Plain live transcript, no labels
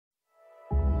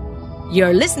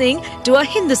You're listening to a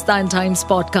Hindustan Times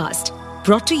podcast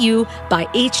brought to you by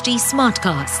HT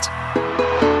Smartcast.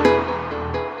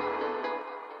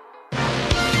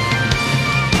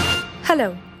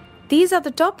 Hello, these are the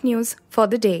top news for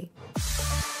the day.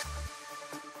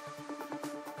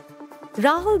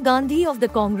 Rahul Gandhi of the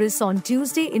Congress on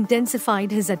Tuesday intensified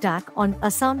his attack on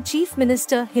Assam Chief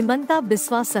Minister Himanta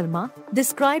Biswa Sarma,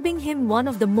 describing him one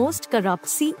of the most corrupt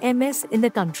CMS in the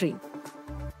country.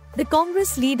 The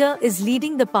Congress leader is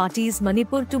leading the party's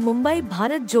Manipur to Mumbai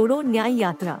Bharat Jodo Nyay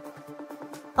Yatra.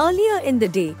 Earlier in the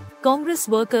day, Congress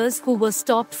workers who were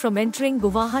stopped from entering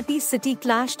Guwahati city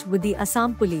clashed with the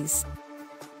Assam police.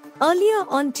 Earlier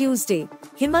on Tuesday,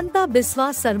 Himanta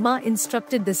Biswa Sarma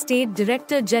instructed the State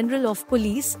Director General of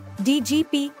Police,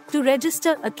 DGP, to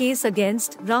register a case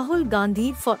against Rahul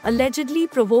Gandhi for allegedly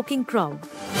provoking crowd.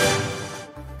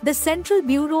 The Central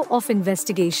Bureau of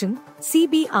Investigation,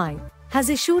 CBI, has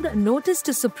issued a notice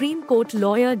to Supreme Court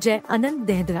lawyer Jai Anant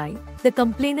Dehadrai, the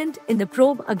complainant in the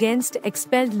probe against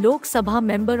expelled Lok Sabha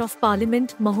Member of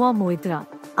Parliament Mahua Moitra,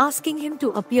 asking him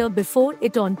to appear before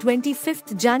it on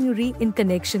 25th January in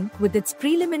connection with its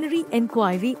preliminary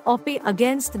enquiry (OPE)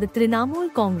 against the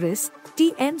Trinamool Congress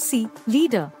 (TMC)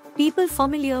 leader. People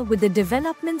familiar with the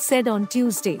development said on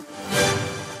Tuesday.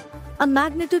 A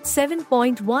magnitude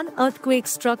 7.1 earthquake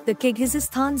struck the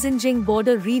Kyrgyzstan-Xinjiang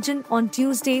border region on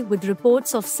Tuesday with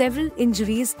reports of several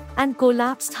injuries and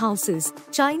collapsed houses,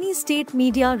 Chinese state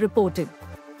media reported.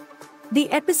 The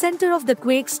epicenter of the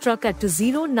quake struck at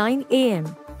 2:09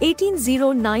 am,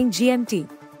 1809 GMT,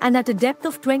 and at a depth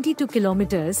of 22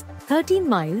 kilometers, 13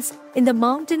 miles, in the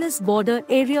mountainous border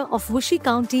area of Wuxi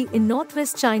County in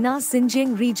northwest China's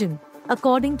Xinjiang region,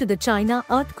 according to the China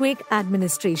Earthquake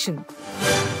Administration.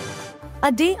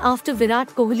 A day after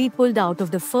Virat Kohli pulled out of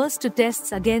the first two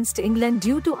tests against England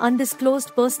due to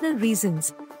undisclosed personal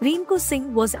reasons, Rinku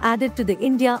Singh was added to the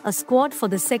India A squad for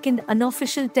the second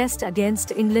unofficial test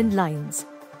against England Lions.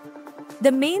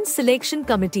 The main selection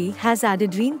committee has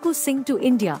added Rinku Singh to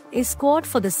India A squad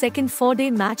for the second four-day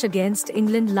match against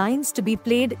England Lions to be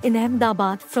played in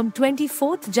Ahmedabad from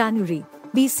 24th January,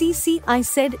 BCCI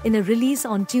said in a release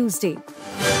on Tuesday.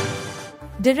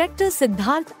 Director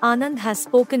Siddharth Anand has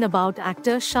spoken about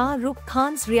actor Shah Rukh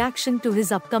Khan's reaction to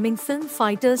his upcoming film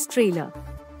Fighters trailer.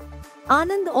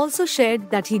 Anand also shared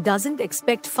that he doesn't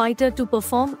expect Fighter to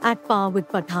perform at par with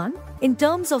Pathaan in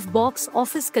terms of box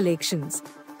office collections.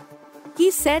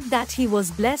 He said that he was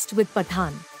blessed with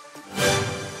Pathaan.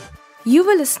 You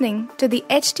were listening to the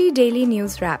HT Daily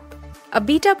News Wrap, a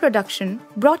beta production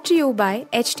brought to you by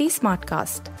HT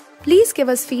Smartcast. Please give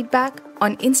us feedback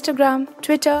on Instagram,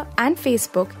 Twitter and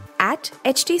Facebook at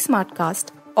HT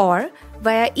Smartcast or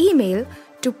via email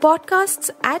to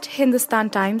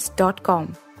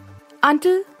podcasts@hindustantimes.com.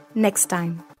 Until next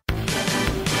time.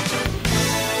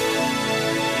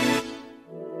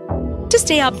 To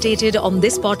stay updated on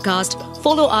this podcast,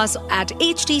 follow us at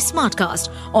HT Smartcast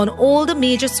on all the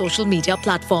major social media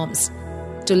platforms.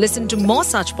 To listen to more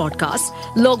such podcasts,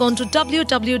 log on to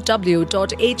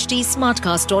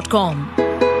www.htsmartcast.com.